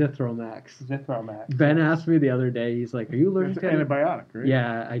 No, Zithromax. Zithromax. Ben asked me the other day, he's like, are you allergic It's to an antibiotic, right?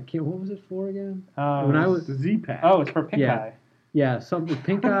 Yeah, I can't, what was it for again? When I was the Z-Pack. Oh, it's for pink eye. Yeah, something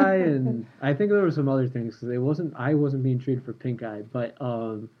pink eye, and I think there were some other things because I wasn't being treated for pink eye, but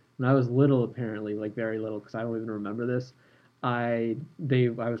when I was little, apparently, like very little, because I don't even remember this, I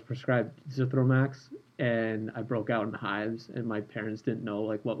was prescribed Zithromax, and I broke out in hives, and my parents didn't know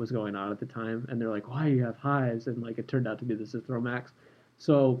like what was going on at the time, and they're like, "Why do you have hives?" And like it turned out to be the Zithromax.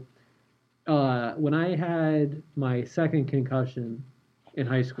 So when I had my second concussion in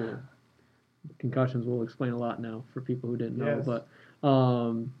high school. Concussions will explain a lot now for people who didn't know. Yes. But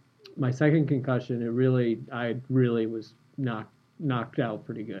my second concussion, I really was knocked out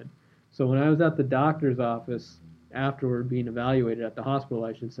pretty good. So when I was at the doctor's office afterward, being evaluated at the hospital,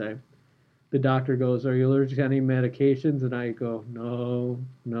 I should say, the doctor goes, "Are you allergic to any medications?" And I go, "No."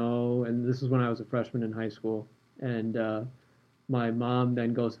 And this is when I was a freshman in high school, and my mom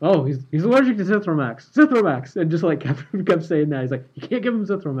then goes, "Oh, he's allergic to Zithromax," and just like kept saying that. He's like, "You can't give him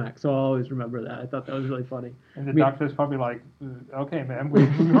Zithromax." So I'll always remember that. I thought that was really funny. And the doctor's probably like, "Okay, man, we're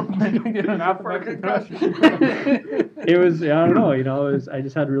not for a concussion." It was, I don't know, I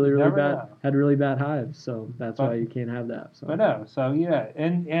just had really bad hives, so that's why you can't have that. So. But no, so yeah,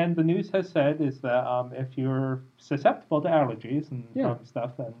 and the news has said is that if you're susceptible to allergies and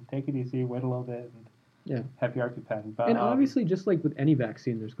stuff, then take it easy, wait a little bit. And have your EpiPen. But, and obviously, just like with any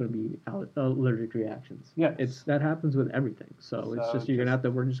vaccine, there's going to be allergic reactions. Yes. That happens with everything. So it's just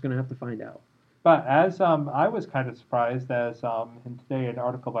we're just going to have to find out. But as I was kind of surprised, as in today an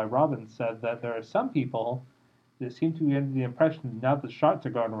article by Robin said that there are some people that seem to be under the impression that now the shots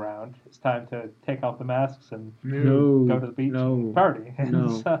are going around, it's time to take off the masks and go to the beach and party.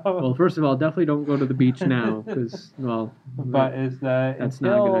 Well, first of all, definitely don't go to the beach now because, but that's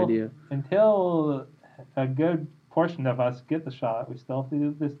not a good idea. Until a good portion of us get the shot, we still have to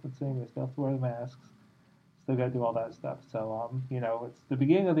do the distancing, we still have to wear the masks, still got to do all that stuff. So, it's the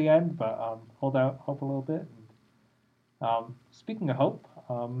beginning of the end, but hold out hope a little bit. And, speaking of hope,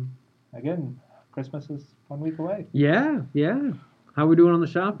 again, Christmas is 1 week away. Yeah. How are we doing on the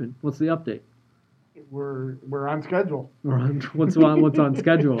shopping? What's the update? We're on schedule. What's on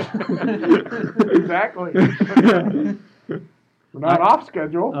schedule? Exactly. We're not off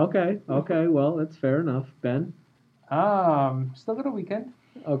schedule. Okay. Well, that's fair enough. Ben? Still got a weekend.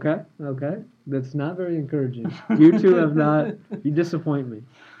 Okay. That's not very encouraging. You two have not. You disappoint me.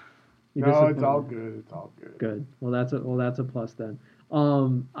 No, it's all good. It's all good. Good. Well, that's a plus then.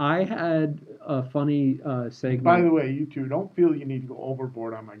 I had a funny segment. By the way, you two, don't feel you need to go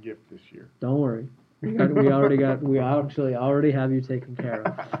overboard on my gift this year. Don't worry. We actually already have you taken care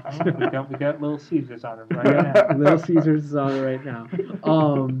of. we got Little Caesars on it right now. Little Caesars is on it right now.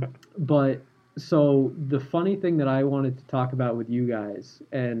 But so the funny thing that I wanted to talk about with you guys,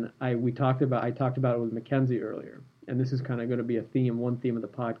 and I talked about it with Mackenzie earlier, and this is kind of going to be one theme of the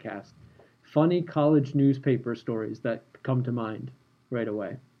podcast. Funny college newspaper stories that come to mind right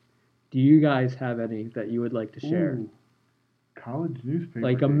away. Do you guys have any that you would like to share? Ooh. College newspaper.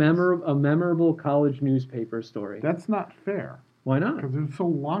 Like a memorable college newspaper story. That's not fair. Why not? Because it was so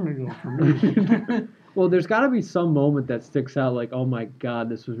long ago for me. Well, there's got to be some moment that sticks out, like, oh my God,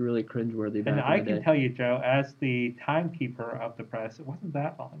 this was really cringeworthy back And in I the can day. tell you, Joe, as the timekeeper of the press, it wasn't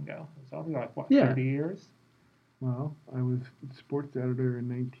that long ago. It was only like, what, Yeah. 30 years? Well, I was sports editor in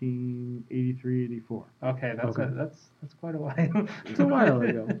 1983, 84. Okay, that's quite a while. It's a while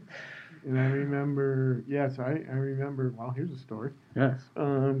ago. And I remember, I remember, well, here's a story. Yes.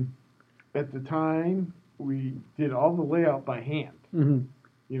 At the time, we did all the layout by hand,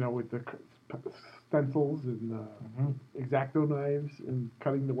 Mm-hmm. with the stencils and X-Acto knives and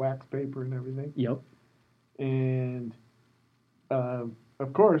cutting the wax paper and everything. Yep. And,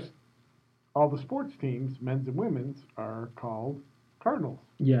 of course, all the sports teams, men's and women's, are called Cardinals.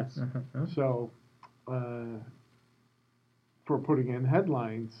 Yes. So, for putting in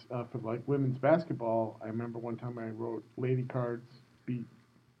headlines for like women's basketball, I remember one time I wrote Lady Cards beat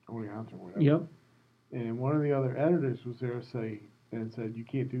Orleans or whatever. Yep. And one of the other editors was there said, you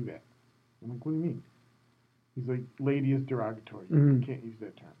can't do that. I'm like, what do you mean? He's like, lady is derogatory. You can't use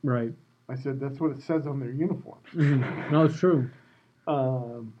that term. Right. I said, that's what it says on their uniforms. No, it's true.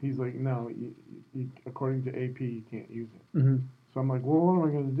 He's like, no, you, according to AP, you can't use it. Mm-hmm. So I'm like, well, what am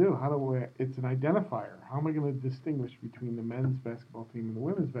I going to do? It's an identifier. How am I going to distinguish between the men's basketball team and the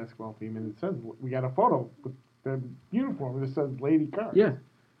women's basketball team? And it says, we got a photo with the uniform that says Lady Cards. Yeah.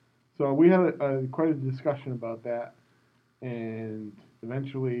 So we had quite a discussion about that. And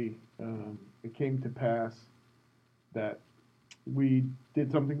eventually it came to pass that we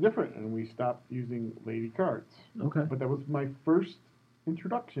did something different and we stopped using Lady Cards. Okay. But that was my first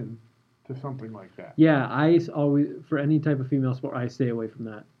introduction to something like that. Yeah, I always, for any type of female sport, I stay away from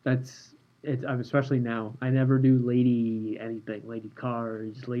that. Especially now. I never do lady anything, lady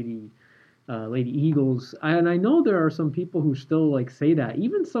cards, lady Eagles. And I know there are some people who still like say that.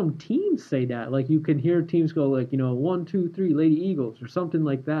 Even some teams say that. Like you can hear teams go like, 1, 2, 3, Lady Eagles or something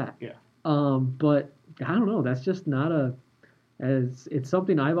like that. Yeah. But I don't know. That's just not it's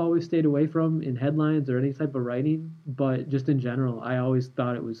something I've always stayed away from in headlines or any type of writing. But just in general, I always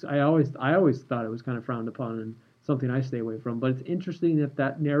thought it was kind of frowned upon and something I stay away from. But it's interesting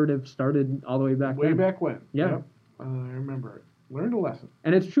that narrative started all the way back then. Way back when. Yeah. Yep. I remember it. Learned a lesson.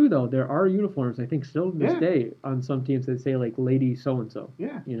 And it's true though. There are uniforms, I think, still to this Yeah. day on some teams that say like Lady so and so.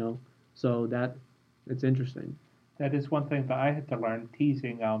 Yeah. So that it's interesting. That is one thing that I had to learn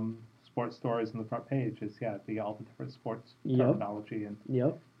teasing sports stories on the front page is all the different sports terminology and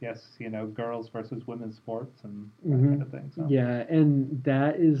Yep. yes, girls versus women's sports and that Mhm. kind of thing. So. Yeah, and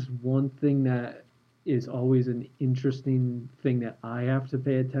that is one thing that is always an interesting thing that I have to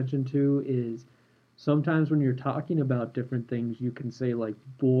pay attention to is sometimes when you're talking about different things, you can say like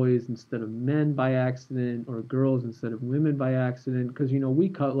boys instead of men by accident or girls instead of women by accident. Because, we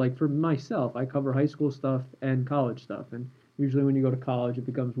like for myself, I cover high school stuff and college stuff. And usually when you go to college, it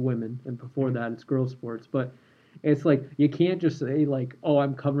becomes women. And before that, it's girls sports. But it's like you can't just say like, oh,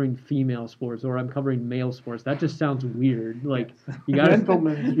 I'm covering female sports or I'm covering male sports. That just sounds weird. Like you got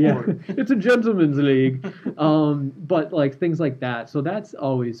Gentlemen's sport. It's a gentleman's league. But like things like that. So that's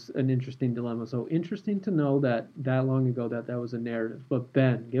always an interesting dilemma. So interesting to know that long ago that was a narrative. But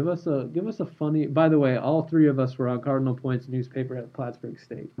Ben, give us a funny. By the way, all three of us were on Cardinal Points newspaper at Plattsburgh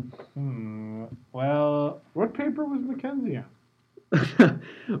State. Well, what paper was Mackenzie on?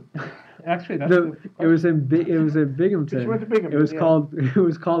 Actually, that's it was in Binghamton. She went to Binghamton, It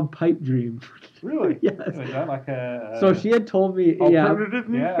was called Pipe Dream. Really? Yes. Was that like a? So she had told me, alternative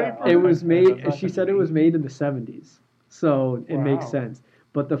newspaper? it was made. That's She like said it was made in the 70s, so it makes sense.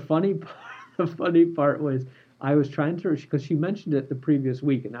 But the funny part was I was trying to, because she mentioned it the previous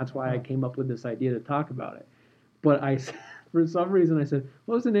week, and that's why I came up with this idea to talk about it. But for some reason, I said,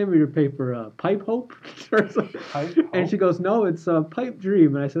 "What was the name of your paper? Pipe Hope?" or something. Pipe Hope? And she goes, "No, it's Pipe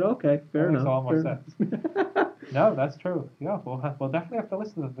Dream." And I said, "Okay, fair enough." Makes all more fair sense. No, that's true. Yeah, we'll definitely have to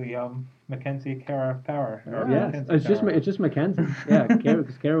listen to the Mackenzie Kara Power. Yeah, it's just Mackenzie. Yeah,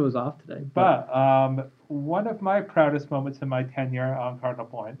 because Kara was off today. But one of my proudest moments in my tenure on Cardinal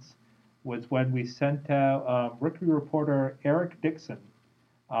Points was when we sent out rookie reporter Eric Dixon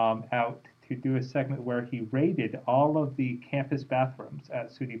out to do a segment where he rated all of the campus bathrooms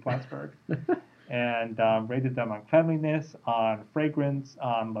at SUNY Plattsburgh and rated them on cleanliness, on fragrance,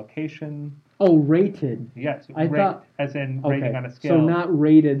 on location. Oh, rated. Yes, I thought as in rating on a scale. So not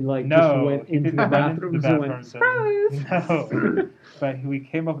rated like No, just went he into did the not went into bathrooms the and went, bathrooms surprise! No, but we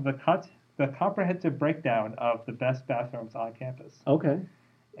came up with the comprehensive breakdown of the best bathrooms on campus. Okay.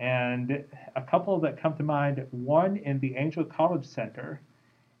 And a couple that come to mind, one in the Angel College Center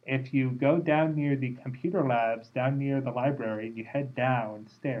If you go down near the computer labs, down near the library, and you head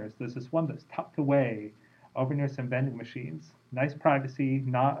downstairs, there's this one that's tucked away over near some vending machines. Nice privacy,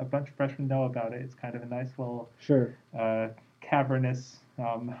 not a bunch of freshmen know about it. It's kind of a nice little cavernous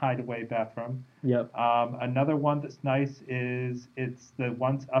hideaway bathroom. Yep. Another one that's nice is it's the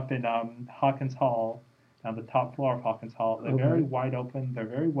ones up in Hawkins Hall, on the top floor of Hawkins Hall. They're very wide open. They're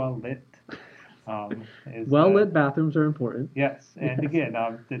very well lit. Well-lit bathrooms are important. Yes, and again,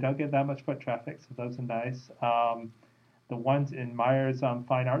 they don't get that much foot traffic, so those are nice. The ones in Myers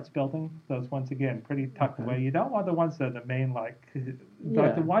Fine Arts Building, those ones, again, pretty tucked away. You don't want the ones that are the main, like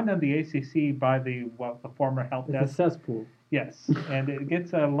the one on the ACC by the former help desk. It's a cesspool. Yes, and it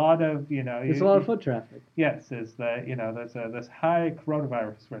gets a lot of, It's a lot of foot traffic. Yes, there's this high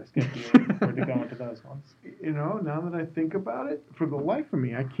coronavirus risk if you were to go into those ones. Now that I think about it, for the life of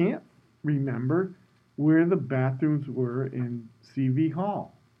me, I can't remember where the bathrooms were in CV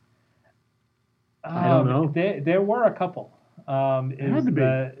Hall. I don't know. There were a couple. It had to be.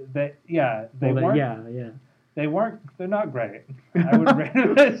 They weren't. They're not great. I would rate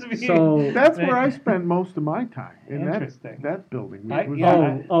them. So that's where I spent most of my time. In Interesting. That building. I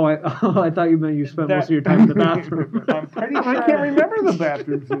thought you meant you spent most of your time in the bathroom. I'm pretty sure. I can't remember the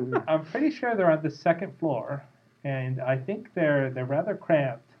bathrooms. I'm pretty sure they're on the second floor, and I think they're rather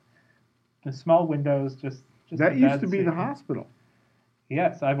cramped. The small windows, just that used to be the hospital.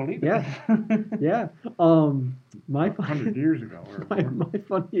 Yes, I believe it. Yeah. 100 years ago. My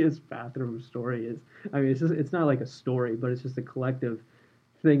funniest bathroom story is, it's not like a story, but it's just a collective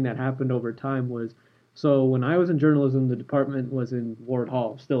thing that happened over time. So when I was in journalism, the department was in Ward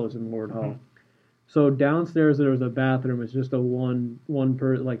Hall, still is in Ward Hall. So downstairs there was a bathroom. It's just a one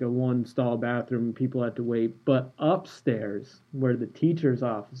stall bathroom. People had to wait. But upstairs, where the teachers'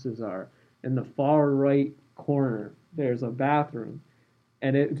 offices are, in the far right corner, there's a bathroom.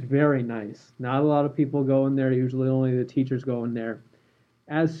 And it's very nice. Not a lot of people go in there. Usually only the teachers go in there.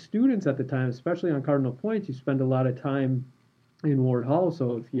 As students at the time, especially on Cardinal Points, you spend a lot of time in Ward Hall.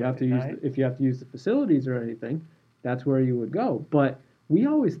 So if you have to use the facilities or anything, that's where you would go. But we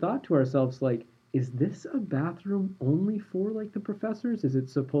always thought to ourselves, like, is this a bathroom only for like the professors? Is it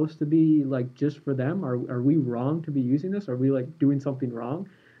supposed to be like just for them? Are we wrong to be using this? Are we like doing something wrong?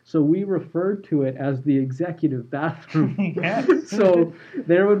 So we referred to it as the executive bathroom. Yes. So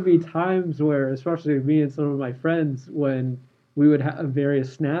there would be times where, especially me and some of my friends, when we would have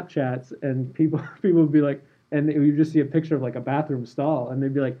various Snapchats and people would be like, and we just see a picture of like a bathroom stall, and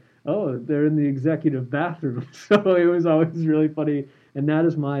they'd be like, "Oh, they're in the executive bathroom." So it was always really funny, and that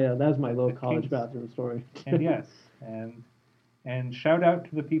is my little college bathroom story. And yes, and shout out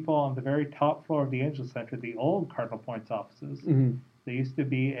to the people on the very top floor of the Angel Center, the old Cardinal Points offices. Mm-hmm. There used to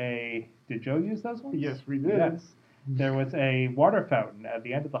be Did Joe use those ones? Yes, we did. Yes. There was a water fountain at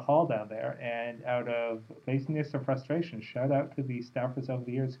the end of the hall down there, and out of laziness or frustration, shout out to the staffers over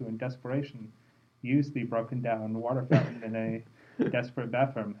the years who, in desperation, used the broken down water fountain in a desperate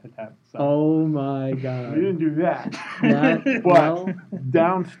bathroom attempt. So. Oh my God. We didn't do that. But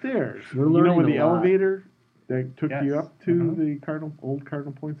downstairs, we're learning where the a lot. elevator that took you up to Uh-huh. the old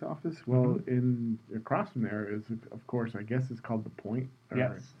Cardinal Points office? Well, across from there is, of course, I guess it's called the Point, or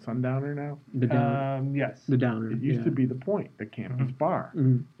Yes. Sundowner now. The Downer. Yes. The Downer. It used to be the Point, the campus bar.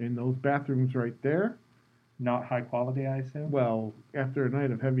 Mhm. And those bathrooms right there, Not high quality, I assume. well, after a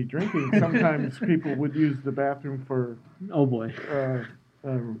night of heavy drinking, sometimes people would use the bathroom for Oh boy.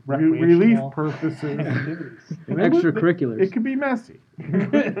 relief purposes. Activities. Extracurriculars. It could be messy.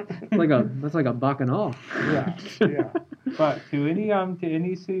 That's like a bacchanal. Yeah. But to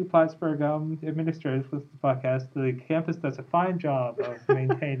any City Plattsburgh administrators with the podcast, the campus does a fine job of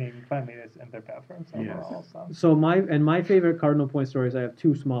maintaining cleanliness in their bathrooms overall. So my favorite Cardinal Point stories, I have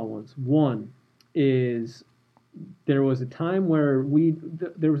two small ones. One is there was a time where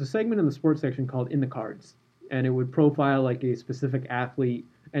there was a segment in the sports section called In the Cards, and it would profile like a specific athlete,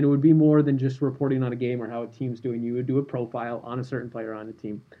 and it would be more than just reporting on a game or how a team's doing. You would do a profile on a certain player on a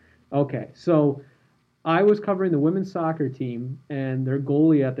team. Okay, so I was covering the women's soccer team, and their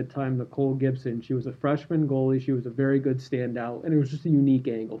goalie at the time, Nicole Gibson, she was a freshman goalie. She was a very good standout, and it was just a unique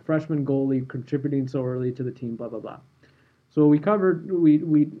angle. Freshman goalie contributing so early to the team, blah, blah, blah. So I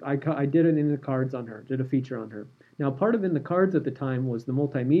did it in the cards on her, did a feature on her. Now, part of In the Cards at the time was the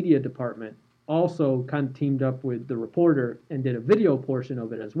multimedia department also kind of teamed up with the reporter and did a video portion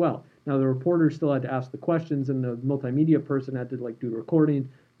of it as well. Now, the reporter still had to ask the questions, and the multimedia person had to do the recording,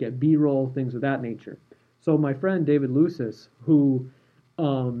 get B-roll, things of that nature. So my friend David Lucis, who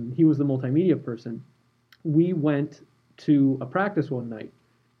he was the multimedia person, we went to a practice one night,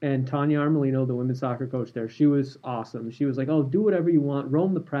 And Tanya Armelino, the women's soccer coach there, she was awesome. She was like, "Oh, do whatever you want.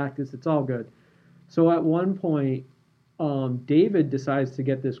 Roam the practice. It's all good." So at one point, David decides to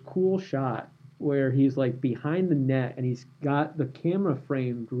get this cool shot where he's like behind the net and he's got the camera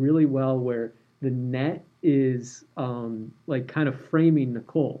framed really well where the net is like kind of framing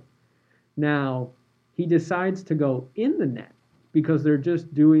Nicole. Now, he decides to go in the net because they're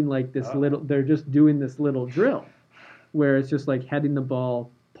just doing like this little drill where it's just like heading the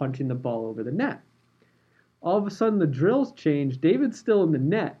ball, punching the ball over the net. All of a sudden the drills change. David's still in the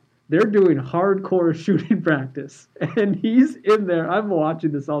net. They're doing hardcore shooting practice, and he's in there. I'm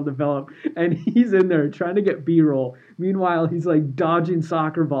watching this all develop, and he's in there trying to get B-roll. Meanwhile, he's like dodging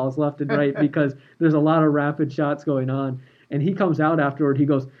soccer balls left and right because there's a lot of rapid shots going on. And he comes out afterward. He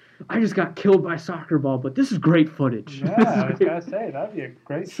goes, "I just got killed by a soccer ball, but this is great footage." Yeah, I was gonna say that'd be a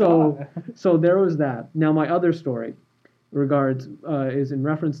great shot. So there was that. Now my other story is in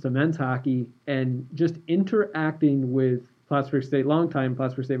reference to men's hockey and just interacting with Plattsburgh State, longtime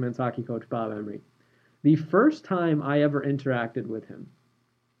Plattsburgh State men's hockey coach Bob Emery. The first time I ever interacted with him,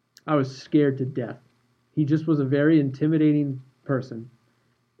 I was scared to death. He just was a very intimidating person.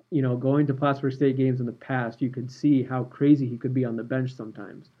 You know, going to Plattsburgh State games in the past, you could see how crazy he could be on the bench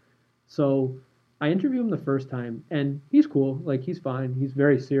sometimes. So I interviewed him the first time, and he's cool. Like, he's fine. He's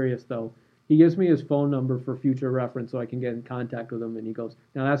very serious, though. He gives me his phone number for future reference so I can get in contact with him, and he goes,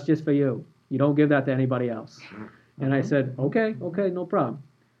 "Now that's just for you. You don't give that to anybody else." And I said, okay, no problem.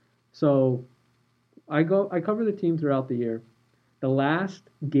 So I cover the team throughout the year. The last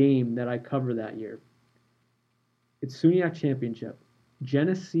game that I cover that year, it's SUNYAC Championship.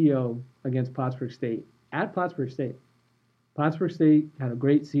 Geneseo against Plattsburgh State at Plattsburgh State. Plattsburgh State had a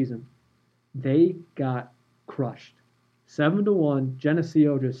great season. They got crushed. 7-1,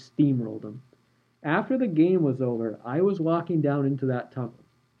 Geneseo just steamrolled them. After the game was over, I was walking down into that tunnel,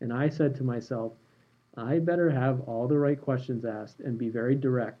 and I said to myself, I better have all the right questions asked and be very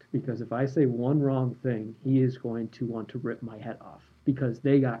direct, because if I say one wrong thing, he is going to want to rip my head off because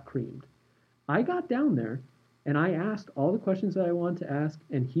they got creamed. I got down there and I asked all the questions that I wanted to ask,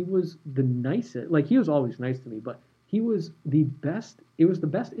 and he was the nicest. Like, he was always nice to me, but he was the best. It was the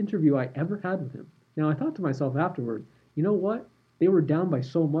best interview I ever had with him. Now, I thought to myself afterward, you know what? They were down by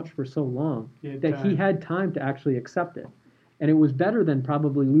so much for so long that he had time to actually accept it. And it was better than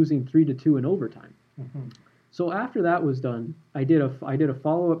probably losing 3-2 in overtime. Mm-hmm. So after that was done, I did a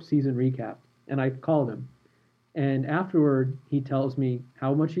follow-up season recap, and I called him. And afterward, he tells me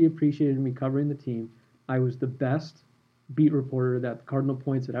how much he appreciated me covering the team. I was the best beat reporter that the Cardinal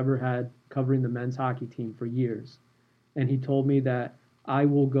Points had ever had covering the men's hockey team for years. And he told me that I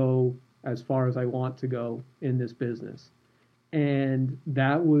will go as far as I want to go in this business. And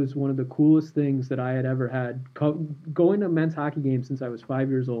that was one of the coolest things that I had ever had. Going to men's hockey games since I was 5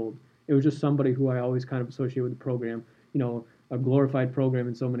 years old, it was just somebody who I always kind of associate with the program, you know, a glorified program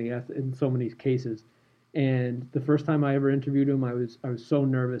in so many cases. And the first time I ever interviewed him, I was so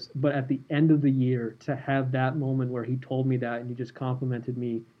nervous. But at the end of the year, to have that moment where he told me that and he just complimented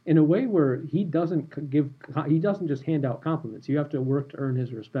me in a way where he doesn't just hand out compliments. You have to work to earn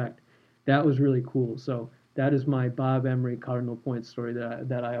his respect. That was really cool. So that is my Bob Emery Cardinal Points story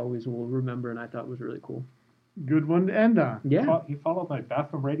that I always will remember, and I thought was really cool. Good one to end on. Yeah. You followed my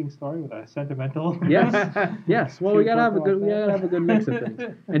bathroom rating story with a sentimental. Yes. Well, we gotta have a good mix of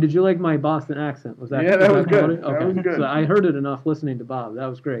things. And did you like my Boston accent? Was that? Yeah, that was good. Okay. That was good. So I heard it enough listening to Bob. That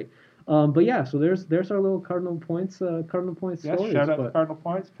was great. But yeah, so there's our little Cardinal Points stories. Shout out to Cardinal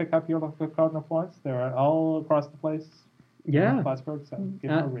Points. Pick up your local Cardinal Points. They're all across the place. Yeah. Plattsburgh, so give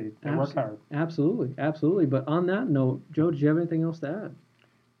them a read. They work hard. Absolutely. But on that note, Joe, do you have anything else to add?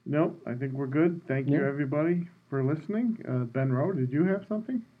 Nope, I think we're good. Thank you, everybody, for listening. Ben Rowe, did you have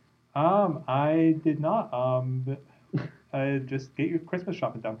something? I did not. Just get your Christmas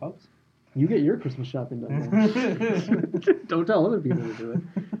shopping done, folks. You get your Christmas shopping done. Don't tell other people to do it.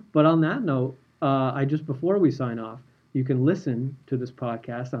 But on that note, before we sign off, you can listen to this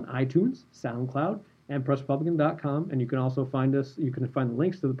podcast on iTunes, SoundCloud, and PressRepublican.com, and you can also find us. You can find the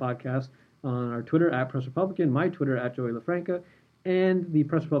links to the podcast on our Twitter at Press Republican, my Twitter at Joey LaFranca, and the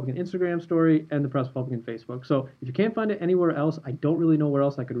Press Republican Instagram story and the Press Republican Facebook. So if you can't find it anywhere else, I don't really know where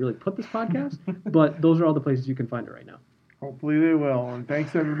else I could really put this podcast, but those are all the places you can find it right now. Hopefully they will. And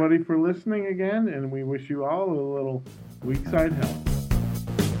thanks everybody for listening again, and we wish you all a little week side health.